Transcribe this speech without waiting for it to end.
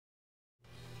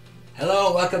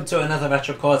Hello, welcome to another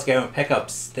Retro Chords Game of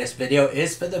Pickups. This video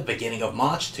is for the beginning of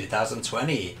March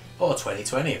 2020, or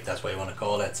 2020 if that's what you want to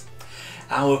call it.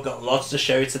 And we've got lots to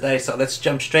show you today, so let's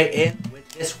jump straight in with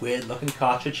this weird looking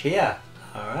cartridge here.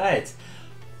 Alright,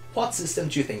 what system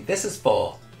do you think this is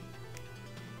for?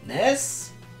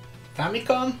 NES?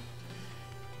 Famicom?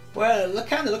 Well, it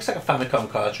kind of looks like a Famicom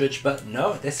cartridge, but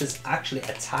no, this is actually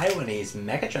a Taiwanese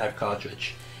Mega Drive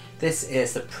cartridge. This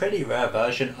is a pretty rare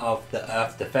version of the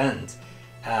Earth Defend,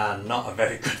 and not a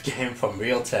very good game from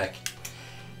Realtek.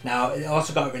 Now, it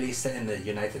also got released in the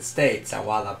United States, and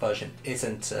while that version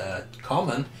isn't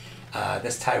common,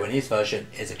 this Taiwanese version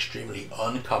is extremely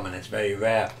uncommon. It's very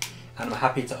rare, and I'm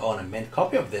happy to own a mint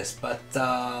copy of this. But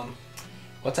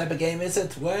what type of game is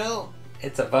it? Well,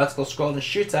 it's a vertical scrolling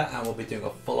shooter, and we'll be doing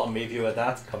a full-on review of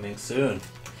that coming soon.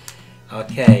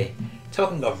 Okay.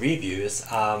 Talking of reviews,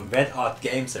 Red Art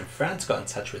Games in France got in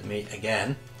touch with me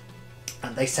again,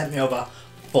 and they sent me over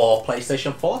 4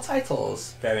 PlayStation 4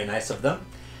 titles. Very nice of them.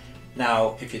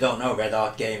 Now, if you don't know, Red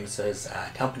Art Games is a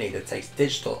company that takes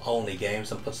digital only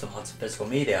games and puts them onto physical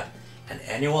media, and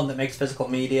anyone that makes physical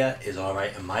media is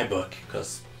alright in my book,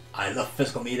 because I love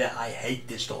physical media, I hate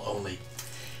digital only.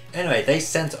 Anyway, they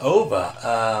sent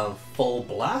over Full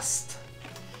Blast.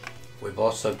 We've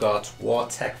also got War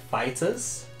Tech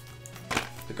Fighters.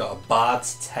 We've got a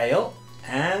Bard's Tale,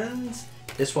 and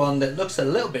this one that looks a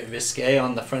little bit risque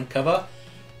on the front cover,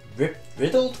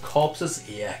 Riddled Corpses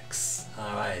EX.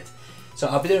 Alright, so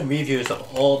I'll be doing reviews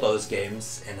of all those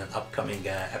games in an upcoming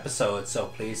episode, so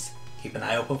please keep an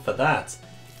eye open for that.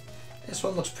 This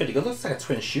one looks pretty good. Looks like a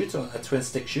twin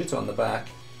stick shooter on the back,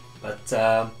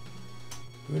 but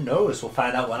who knows? We'll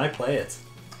find out when I play it.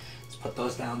 Let's put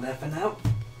those down there for now.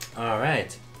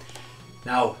 Alright,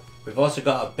 now we've also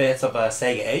got a bit of a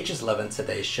Sega Ages love in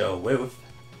today's show with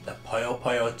the Puyo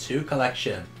Puyo 2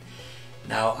 collection.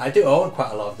 Now, I do own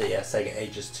quite a lot of the Sega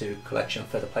Ages 2 collection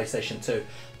for the PlayStation 2,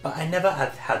 but I never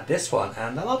had this one,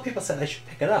 and a lot of people said I should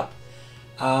pick it up.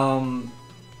 I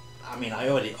mean, I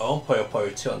already own Puyo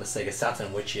Puyo 2 on the Sega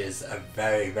Saturn, which is a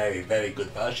very, very, very good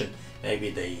version,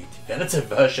 maybe the definitive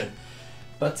version.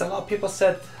 But a lot of people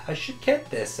said I should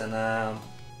get this and,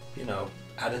 you know,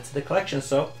 add it to the collection,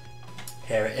 so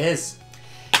here it is.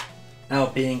 Now,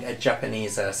 being a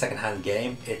Japanese second-hand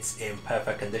game, it's in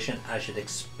perfect condition as you'd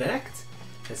expect.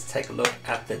 Let's take a look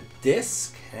at the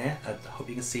disc. Yeah, I hope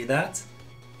you can see that.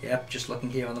 Yep, just looking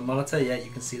here on the monitor, yeah, you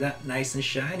can see that. Nice and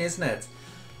shiny, isn't it?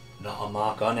 Not a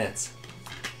mark on it.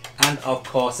 And of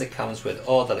course it comes with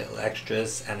all the little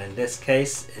extras, and in this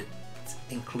case it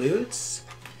includes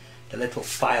the little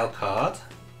file card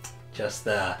just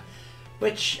there,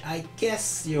 which I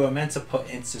guess you were meant to put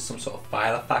into some sort of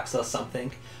Filofax or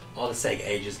something. All the Sega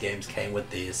Ages games came with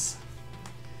these.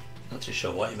 Not too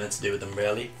sure what you're meant to do with them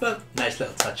really, but nice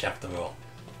little touch after all.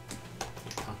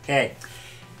 Okay,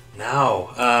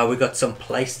 now we got some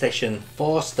PlayStation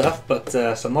 4 stuff, but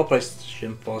some more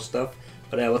PlayStation 4 stuff,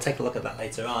 but we'll take a look at that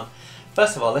later on.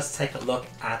 First of all, let's take a look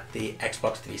at the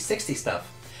Xbox 360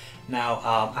 stuff. Now,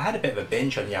 I had a bit of a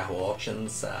binge on Yahoo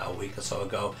Auctions a week or so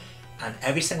ago, and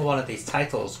every single one of these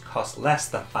titles cost less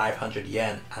than 500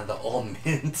 yen, and they're all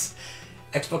mint.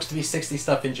 Xbox 360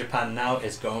 stuff in Japan now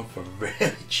is going for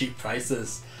really cheap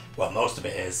prices. Well, most of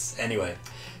it is, anyway.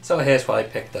 So here's what I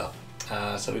picked up.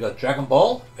 So we got Dragon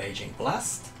Ball Raging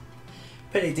Blast.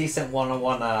 Pretty decent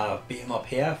one-on-one beat 'em up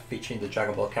here, featuring the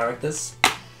Dragon Ball characters.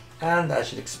 And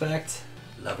as you'd expect,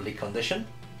 lovely condition.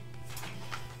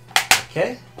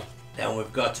 Okay, then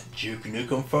we've got Duke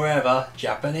Nukem Forever,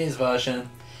 Japanese version.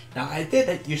 Now, I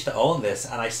used to own this,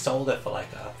 and I sold it for like,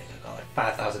 I think I got like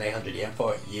 5,800 yen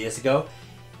for it years ago.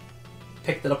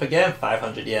 Picked it up again,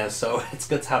 500 yen, so it's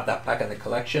good to have that back in the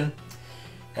collection.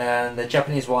 And the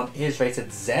Japanese one is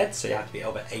rated Z, so you have to be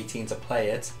over 18 to play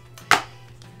it.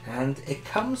 And it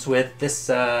comes with this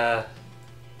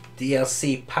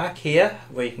DLC pack here,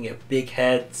 where you can get big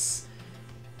heads.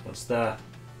 What's that?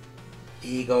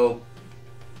 Ego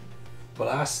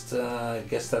Blast, I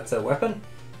guess that's a weapon.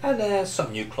 And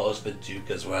some new clothes for Duke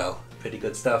as well. Pretty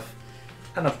good stuff.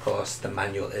 And of course, the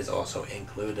manual is also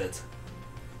included.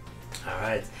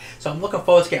 Alright, so I'm looking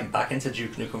forward to getting back into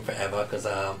Duke Nukem Forever, because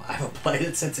I haven't played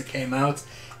it since it came out,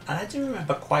 and I do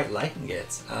remember quite liking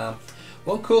it.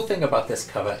 One cool thing about this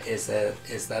cover is that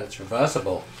it's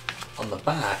reversible. On the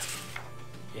back,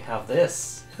 you have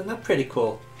this. Isn't that pretty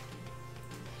cool?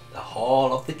 The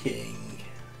Hall of the King.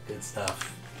 Good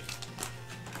stuff.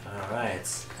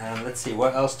 Alright, and let's see,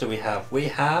 what else do we have? We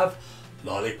have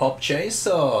Lollipop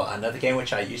Chainsaw, another game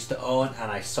which I used to own and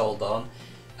I sold on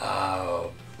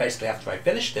basically after I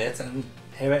finished it, and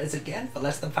here it is again for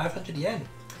less than 500 yen.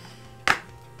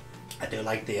 I do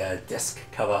like the disc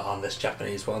cover on this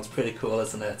Japanese one. It's pretty cool,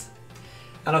 isn't it?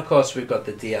 And of course we've got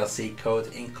the DLC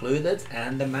code included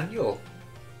and the manual.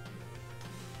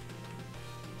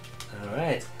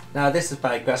 Alright, now this is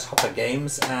by Grasshopper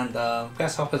Games, and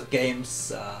Grasshopper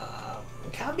Games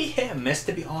can be hit and miss,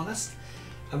 to be honest.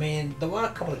 I mean, there were a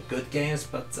couple of good games,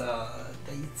 but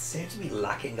they seem to be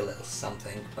lacking a little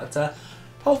something. But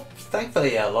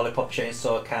thankfully Lollipop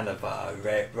Chainsaw kind of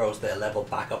rose their level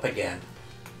back up again.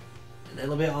 A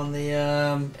little bit on the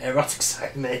erotic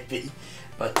side maybe,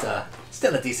 but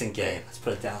still a decent game. Let's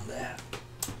put it down there.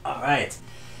 Alright,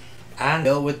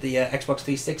 and with the Xbox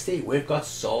 360 we've got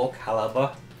Soul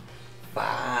Calibur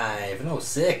 5, no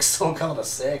 6, Soul Calibur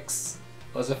 6.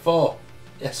 Or was it 4?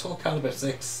 Yeah, Soul Calibur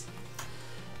 6.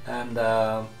 And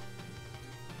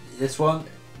this one,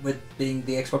 with being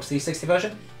the Xbox 360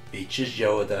 version, features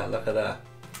Yoda. Look at that.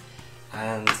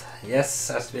 And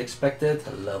yes, as to be expected,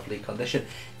 a lovely condition.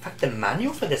 In fact, the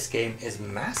manual for this game is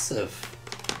massive.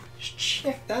 Just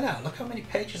check that out. Look how many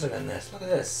pages are in this. Look at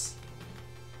this.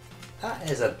 That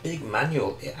is a big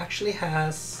manual. It actually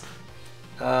has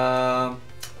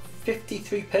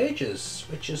 53 pages,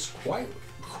 which is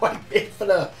quite big for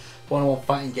the one-on-one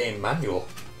fighting game manual.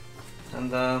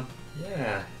 And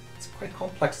yeah, it's quite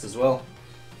complex as well.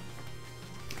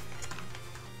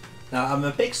 Now, I'm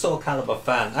a big Soul Calibur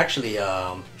fan, actually,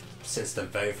 since the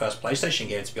very first PlayStation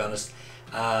game, to be honest.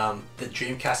 The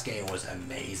Dreamcast game was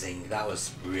amazing. That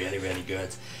was really, really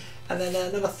good. And then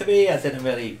number 3, I didn't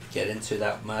really get into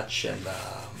that much, and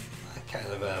I kind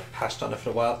of passed on it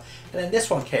for a while. And then this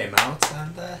one came out,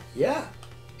 and yeah,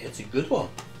 it's a good one.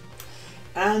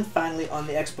 And finally, on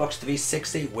the Xbox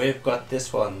 360, we've got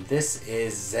this one. This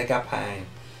is Zegapane,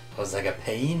 or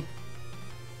Zegapane,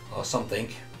 or something.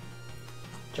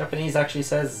 Japanese actually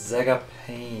says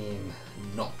Zegapane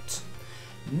Not.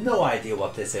 No idea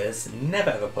what this is,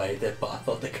 never ever played it, but I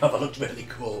thought the cover looked really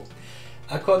cool.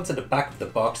 According to the back of the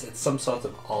box, it's some sort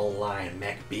of online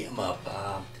mech beat 'em up.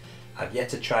 I've yet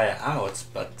to try it out,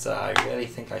 but I really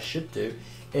think I should do.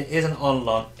 It is an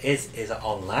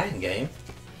online game,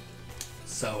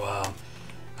 so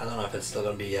I don't know if it's still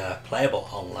going to be playable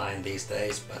online these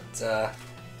days, but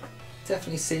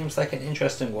definitely seems like an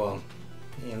interesting one.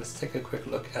 Yeah, let's take a quick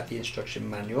look at the instruction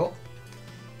manual.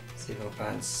 See if I can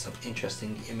find some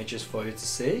interesting images for you to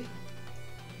see.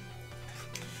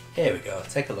 Here we go,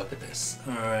 take a look at this.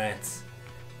 Alright.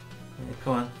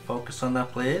 Come on, focus on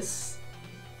that please.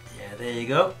 Yeah, there you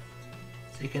go.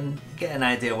 So you can get an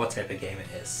idea what type of game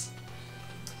it is.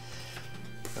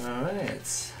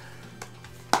 Alright.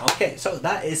 Okay, so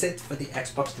that is it for the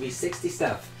Xbox 360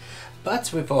 stuff.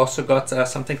 But we've also got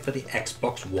something for the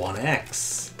Xbox One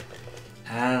X.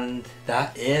 And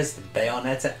that is the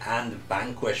Bayonetta and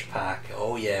Vanquish pack.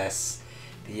 Oh yes,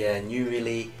 the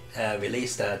newly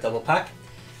released double pack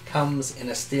comes in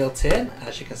a steel tin,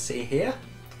 as you can see here.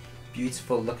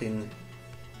 Beautiful looking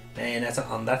Bayonetta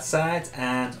on that side,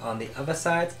 and on the other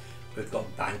side we've got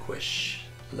Vanquish.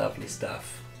 Lovely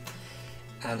stuff.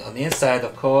 And on the inside,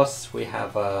 of course, we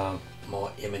have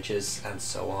more images and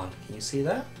so on. Can you see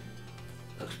that?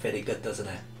 Looks pretty good, doesn't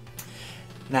it?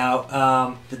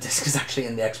 Now, the disc is actually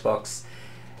in the Xbox.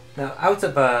 Now, out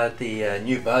of the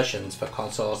new versions for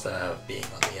consoles being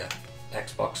on the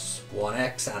Xbox One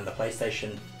X and the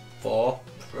PlayStation 4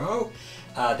 Pro,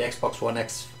 the Xbox One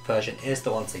X version is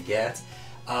the one to get.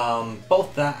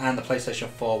 Both that and the PlayStation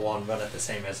 4 one run at the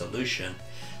same resolution,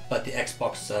 but the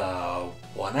Xbox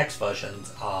One X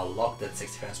versions are locked at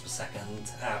 60 frames per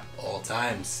second at all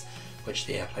times, which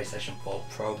the PlayStation 4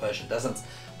 Pro version doesn't.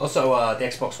 Also, the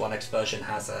Xbox One X version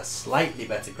has a slightly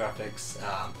better graphics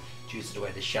due to the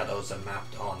way the shadows are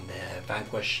mapped on the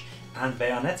Vanquish and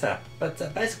Bayonetta.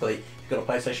 But basically, if you've got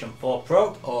a PlayStation 4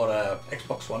 Pro or a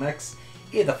Xbox One X,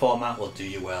 either format will do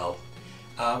you well.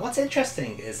 What's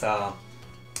interesting is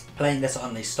playing this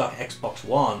on the stock Xbox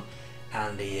One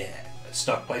and the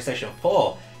stock PlayStation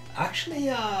 4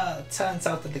 actually turns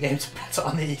out that the game's better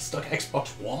on the stock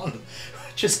Xbox One,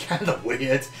 which is kind of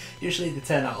weird. Usually they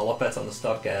turn out a lot better on the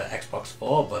stock Xbox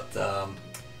 4, but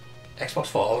Xbox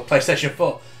 4 or PlayStation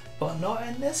 4, but not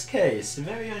in this case.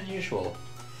 Very unusual.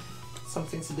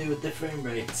 Something to do with the frame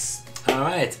rates.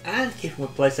 Alright, and keeping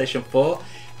with PlayStation 4,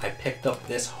 I picked up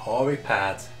this Hori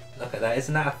pad. Look at that,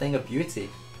 isn't that a thing of beauty?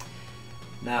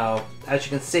 Now, as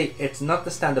you can see, it's not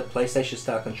the standard PlayStation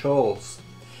style controls.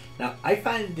 Now, I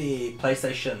find the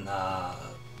PlayStation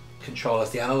controllers,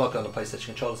 the analog on the PlayStation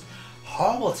controllers,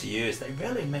 horrible to use. They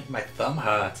really make my thumb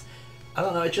hurt. I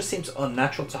don't know, it just seems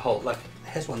unnatural to hold. Like,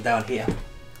 here's one down here.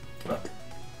 Look.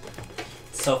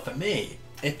 So for me,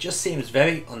 it just seems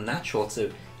very unnatural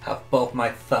to have both my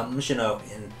thumbs, you know,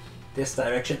 in this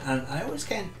direction, and I always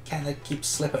kind of keep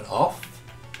slipping off.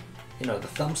 You know, the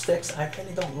thumbsticks, I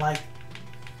really don't like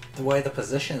the way they're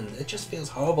positioned. It just feels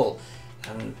horrible.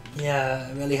 And yeah,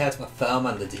 it really hurts my thumb,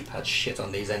 and the D-pad shit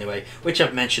on these anyway, which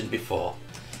I've mentioned before.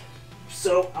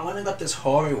 So I went and got this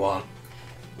Hori one,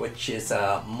 which is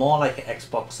more like an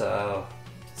Xbox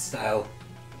style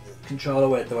controller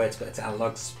with the way it's got its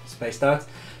analogs spaced out.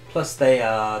 Plus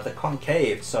they're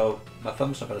concave, so my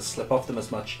thumb's not going to slip off them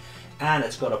as much, and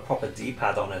it's got a proper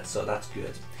D-pad on it, so that's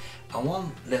good. And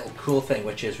one little cool thing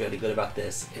which is really good about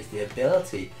this is the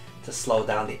ability to slow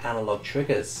down the analog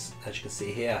triggers, as you can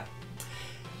see here.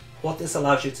 What this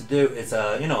allows you to do is,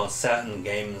 you know, in certain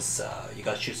games you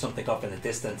got to shoot something off in the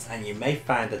distance, and you may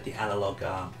find that the analog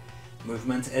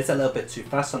movement is a little bit too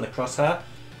fast on the crosshair.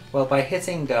 Well, by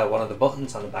hitting one of the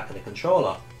buttons on the back of the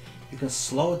controller, you can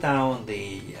slow down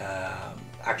the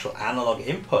actual analog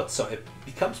input so it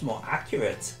becomes more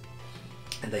accurate,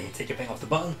 and then you take your finger off the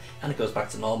button and it goes back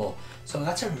to normal. So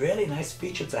that's a really nice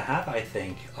feature to have, I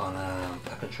think, on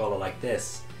a controller like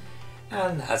this.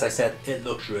 And as I said, it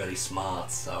looks really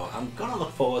smart, so I'm gonna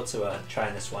look forward to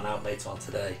trying this one out later on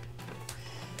today.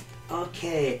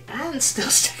 Okay, and still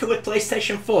sticking with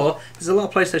PlayStation 4, there's a lot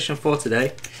of PlayStation 4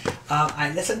 today.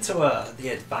 I listened to the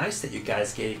advice that you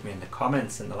guys gave me in the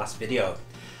comments in the last video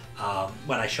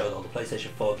when I showed all the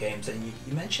PlayStation 4 games, and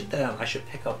you mentioned that I should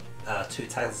pick up 2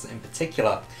 titles in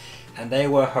particular, and they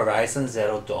were Horizon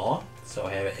Zero Dawn. So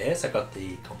here it is, I got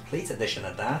the complete edition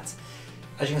of that.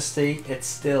 As you can see, it's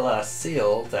still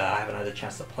sealed. I haven't had a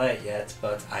chance to play it yet,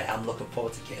 but I am looking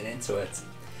forward to getting into it.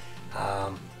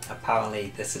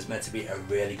 Apparently this is meant to be a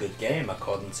really good game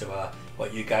according to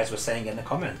what you guys were saying in the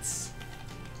comments.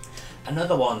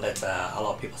 Another one that a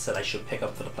lot of people said I should pick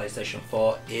up for the PlayStation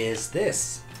 4 is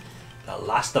this, The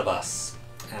Last of Us,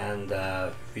 and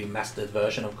remastered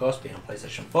version, of course, being on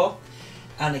PlayStation 4.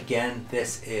 And again,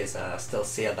 this is still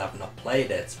sealed. I've not played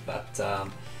it, but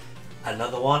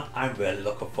another one I'm really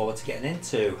looking forward to getting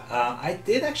into. I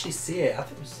did actually see it, I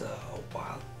think it was a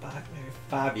while back, maybe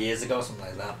 5 years ago, something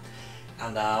like that.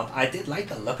 And I did like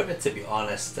the look of it, to be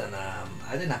honest, and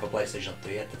I didn't have a PlayStation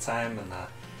 3 at the time, and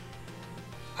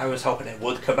I was hoping it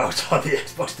would come out on the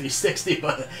Xbox 360,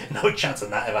 but no chance of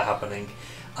that ever happening.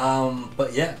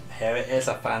 But yeah, here it is,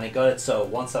 I finally got it. So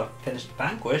once I've finished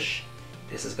Vanquish,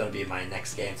 this is going to be my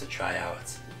next game to try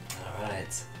out.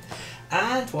 Alright.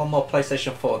 And one more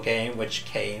PlayStation 4 game which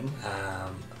came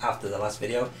after the last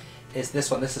video is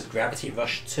this one. This is Gravity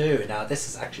Rush 2. Now this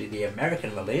is actually the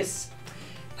American release.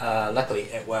 Luckily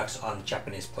it works on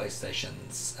Japanese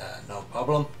PlayStations, no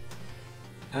problem.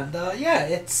 And yeah,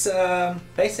 it's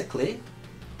basically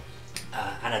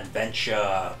an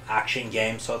adventure action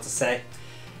game, so to say,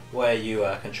 where you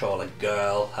control a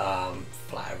girl,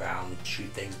 fly around,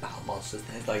 shoot things, battle monsters,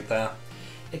 things like that.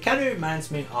 It kind of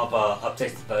reminds me of an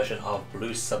updated version of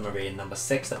Blue Submarine number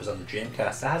 6 that was on the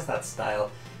Dreamcast. It has that style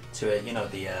to it, you know,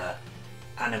 the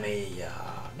anime,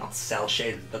 not cel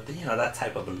shaded, but the, you know, that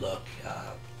type of look,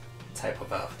 type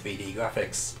of 3D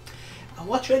graphics. And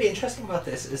what's really interesting about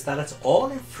this is that it's all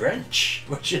in French,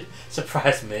 which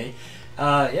surprised me.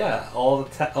 Yeah, all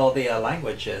the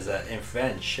language is in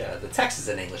French. The text is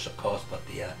in English, of course, but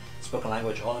the spoken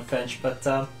language all in French. But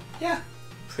yeah,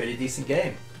 pretty decent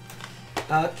game.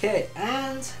 Okay,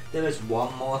 and there is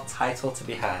one more title to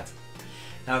be had.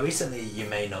 Now, recently you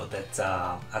may know that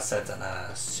a certain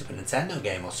Super Nintendo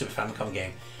game or Super Famicom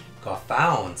game got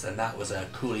found, and that was a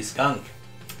Coolie Skunk.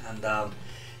 And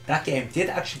that game did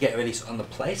actually get released on the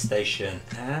PlayStation,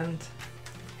 and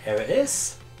here it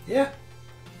is. Yeah.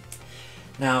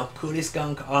 Now, Coolie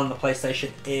Skunk on the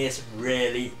PlayStation is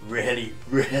really, really,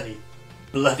 really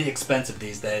bloody expensive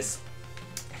these days.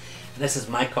 This is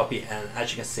my copy, and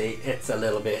as you can see, it's a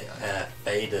little bit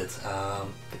faded,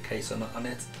 the case on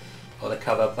it, or the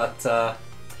cover, but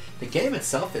the game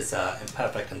itself is in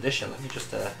perfect condition. Let me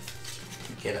just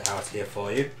get it out here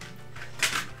for you.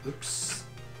 Oops.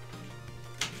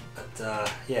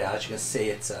 But yeah, as you can see,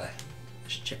 it's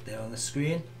just check there on the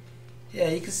screen. Yeah,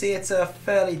 you can see it's a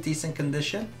fairly decent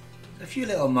condition. A few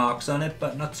little marks on it,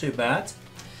 but not too bad.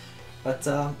 But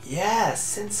yeah,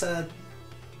 since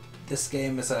this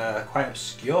game is quite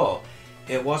obscure,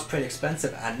 it was pretty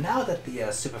expensive, and now that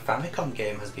the Super Famicom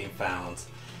game has been found,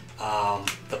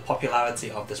 the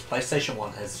popularity of this PlayStation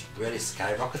 1 has really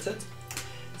skyrocketed.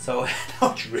 So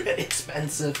now it's really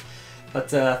expensive, but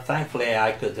thankfully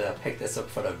I could pick this up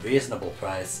for a reasonable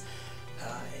price.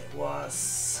 It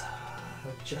was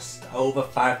just over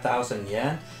 5,000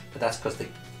 yen, but that's because the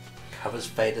cover's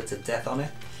faded to death on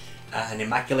it. An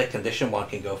immaculate condition one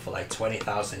can go for like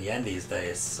 20,000 yen these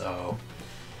days, so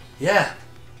yeah,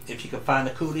 if you can find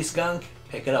a Coolie Skunk,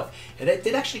 pick it up. It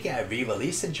did actually get a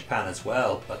re-release in Japan as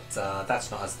well, but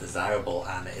that's not as desirable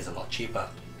and it is a lot cheaper.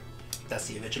 That's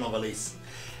the original release.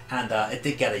 And it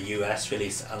did get a US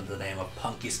release under the name of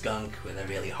Punky Skunk with a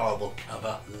really horrible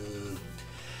cover.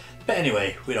 But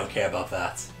anyway, we don't care about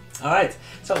that. Alright,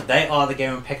 so they are the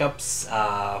gaming pickups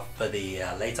for the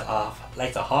later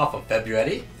half of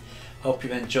February. Hope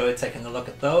you've enjoyed taking a look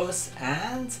at those,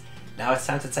 and now it's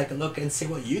time to take a look and see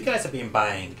what you guys have been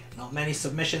buying. Not many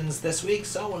submissions this week,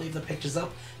 so we'll leave the pictures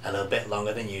up a little bit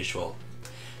longer than usual.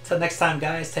 Till next time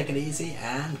guys, take it easy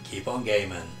and keep on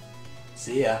gaming.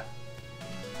 See ya.